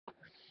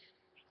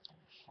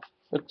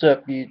What's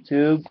up,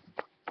 YouTube?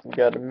 We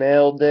got a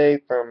mail day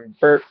from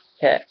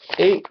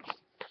Bertcat8,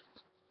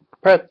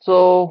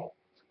 Pretzel,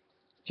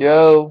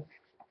 Joe,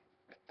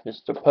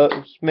 Mr.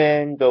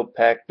 Postman, Go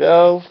Pack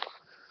Go.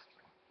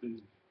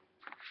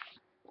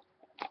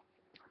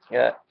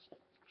 Got a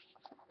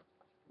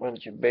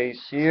bunch of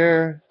base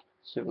here.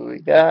 See what we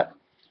got.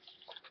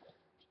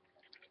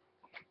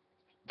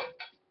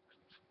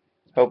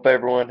 Hope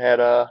everyone had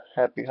a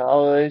happy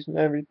holidays and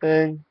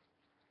everything.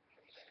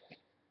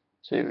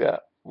 So we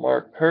got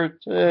Mark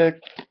Hertzik.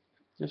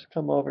 Just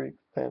come over, you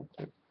can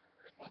too.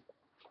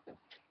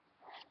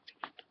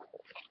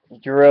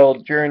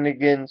 Jarrell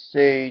Jernigan,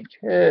 Sage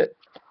Hit.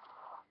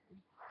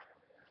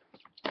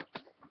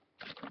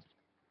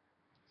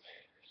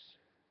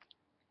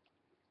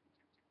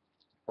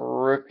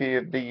 Rookie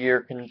of the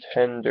Year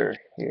contender.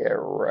 Yeah,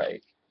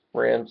 right.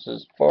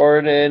 Francis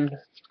Barden.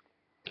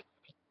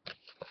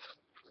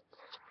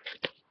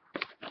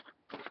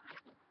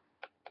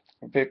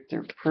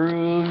 Victor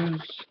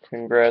Cruz.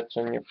 Congrats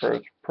on your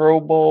first Pro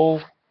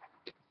Bowl.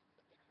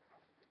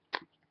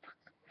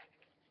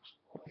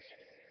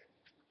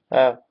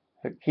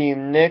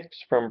 Hakeem Nicks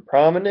from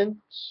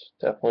Prominence.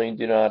 Definitely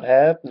do not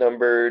have.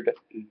 Numbered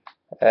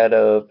out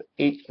of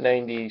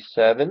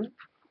 897.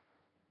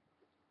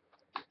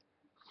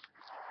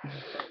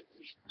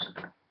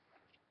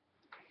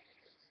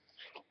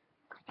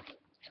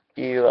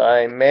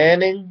 Eli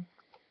Manning.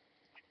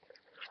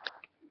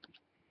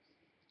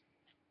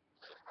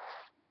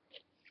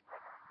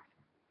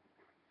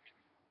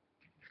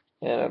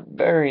 And a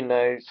very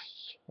nice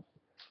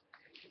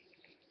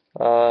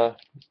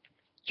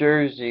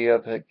jersey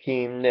of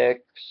Hakeem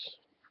Nicks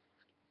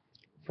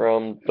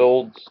from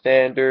Gold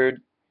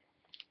Standard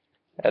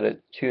at a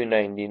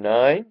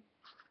 $2.99.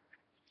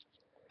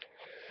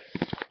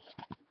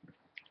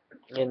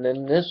 And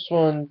then this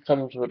one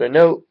comes with a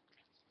note.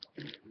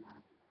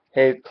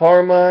 Hey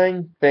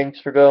Carmine,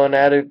 thanks for going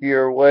out of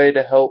your way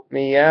to help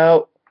me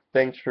out.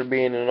 Thanks for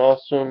being an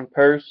awesome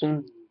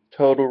person.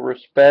 Total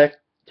respect.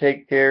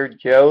 Take care,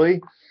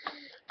 Joey.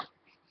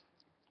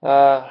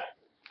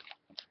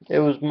 It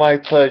was my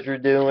pleasure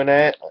doing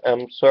that.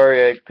 I'm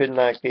sorry I could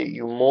not get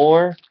you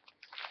more.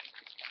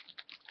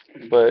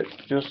 But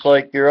just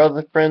like your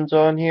other friends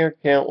on here,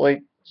 can't wait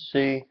to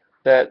see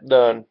that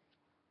done.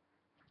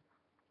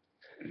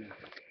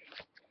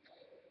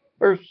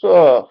 First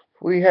off,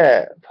 we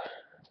have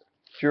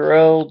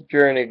Jarrell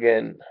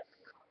Jernigan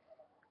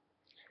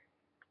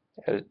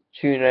at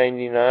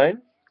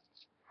 $2.99.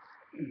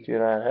 Do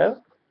not have.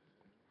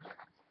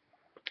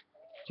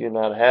 Do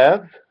not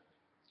have.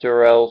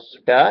 Darrell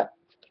Scott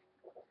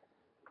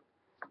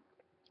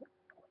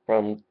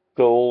from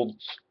Gold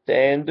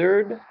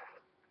Standard.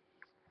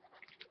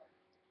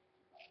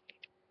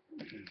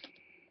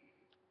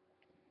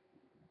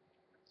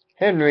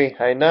 Henry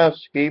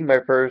Hainovsky, my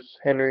first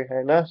Henry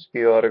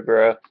Hainovsky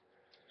autograph.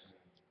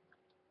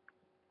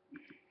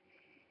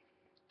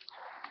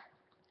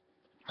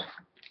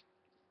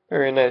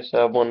 Very nice to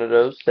have one of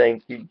those.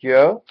 Thank you,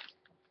 Joe.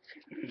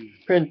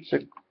 Prince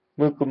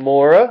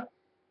Mukamura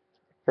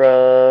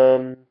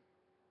from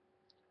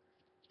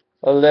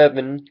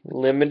 11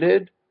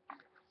 Limited.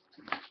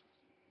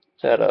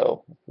 It's at a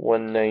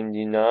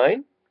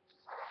 $1.99.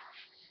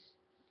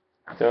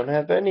 Don't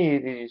have any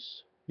of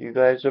these. You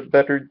guys are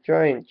better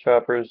giant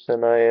choppers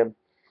than I am.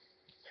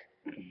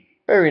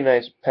 Very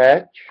nice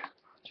patch.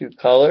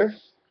 2-color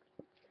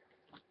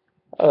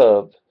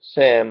of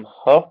Sam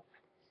Huff.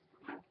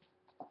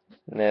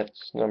 And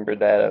that's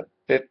numbered at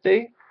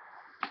 50.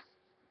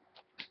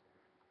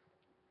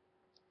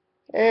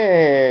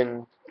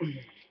 And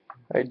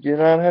I do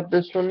not have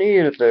this one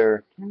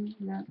either.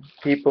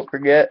 People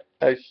forget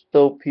I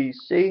still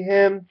PC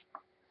him.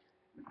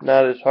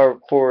 Not as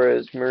hardcore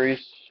as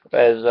Maurice,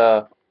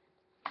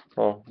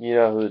 well, you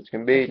know who it's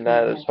gonna be.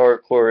 Not as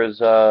hardcore as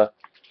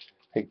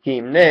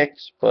Hakeem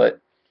Nicks, but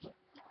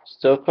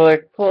still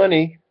collect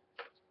plenty.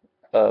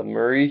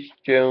 Maurice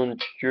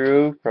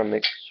Jones-Drew from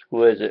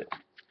Exquisite.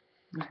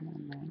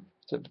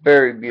 It's a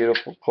very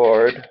beautiful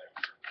card.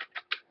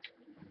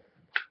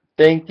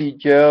 Thank you,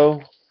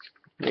 Joe.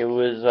 It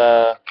was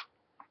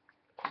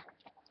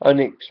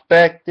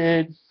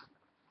unexpected.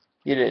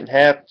 You didn't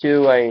have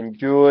to. I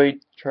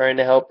enjoyed trying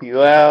to help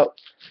you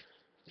out.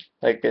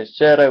 Like I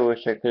said, I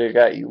wish I could have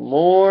got you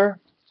more.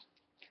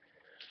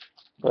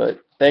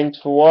 But thanks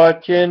for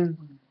watching.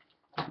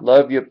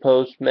 Love you,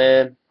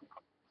 Postman.